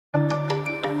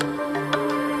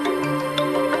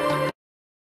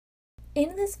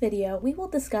In this video, we will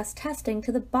discuss testing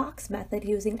to the box method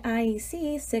using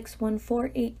IEC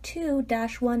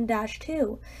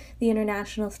 61482-1-2, the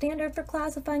international standard for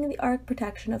classifying the arc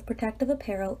protection of protective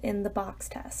apparel in the box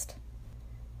test.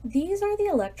 These are the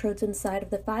electrodes inside of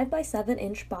the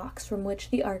 5x7-inch box from which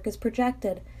the arc is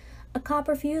projected. A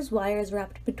copper fuse wire is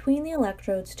wrapped between the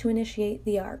electrodes to initiate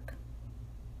the arc.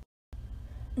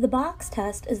 The box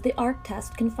test is the arc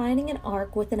test confining an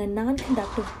arc within a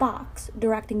non-conductive box,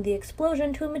 directing the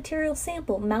explosion to a material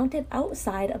sample mounted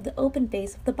outside of the open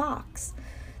face of the box.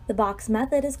 The box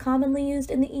method is commonly used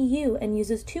in the EU and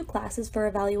uses two classes for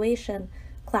evaluation: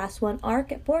 Class 1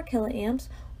 arc at 4 kA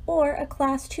or a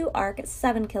Class 2 arc at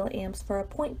 7 kA for a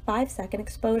 0.5 second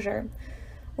exposure.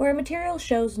 Where a material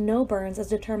shows no burns as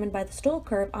determined by the Stoll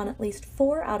curve on at least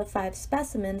 4 out of 5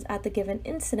 specimens at the given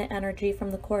incident energy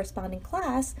from the corresponding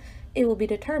class, it will be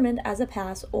determined as a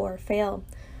pass or fail.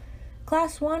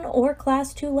 Class 1 or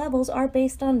Class 2 levels are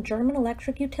based on German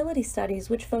electric utility studies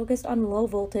which focused on low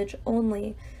voltage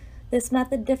only. This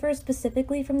method differs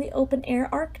specifically from the open-air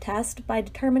arc test by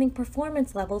determining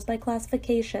performance levels by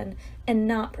classification and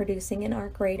not producing an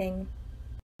arc rating.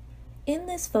 In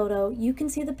this photo, you can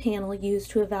see the panel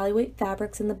used to evaluate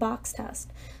fabrics in the box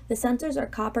test. The sensors are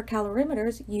copper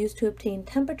calorimeters used to obtain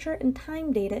temperature and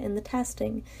time data in the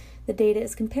testing. The data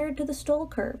is compared to the Stoll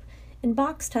curve. In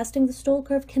box testing, the Stoll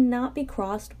curve cannot be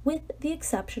crossed with the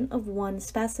exception of one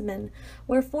specimen.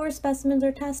 Where 4 specimens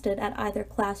are tested at either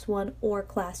Class 1 or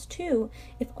Class 2,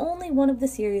 if only one of the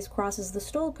series crosses the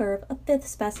Stoll curve, a 5th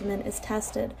specimen is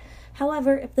tested.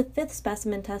 However, if the 5th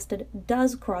specimen tested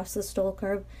does cross the Stoll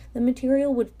curve, the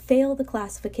material would fail the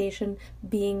classification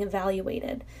being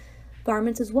evaluated.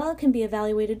 Garments as well can be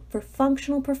evaluated for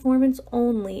functional performance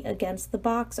only against the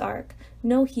box arc.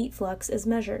 No heat flux is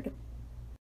measured.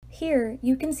 Here,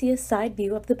 you can see a side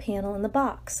view of the panel in the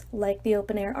box. Like the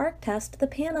open-air arc test, the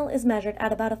panel is measured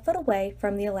at about a foot away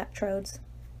from the electrodes.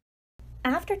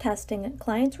 After testing,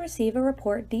 clients receive a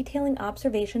report detailing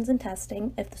observations in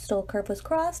testing, if the Stoll curve was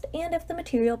crossed, and if the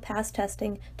material passed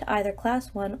testing to either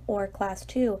Class 1 or Class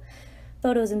 2.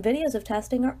 Photos and videos of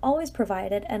testing are always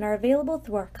provided and are available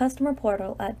through our customer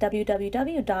portal at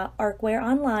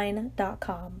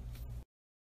www.arcwearonline.com.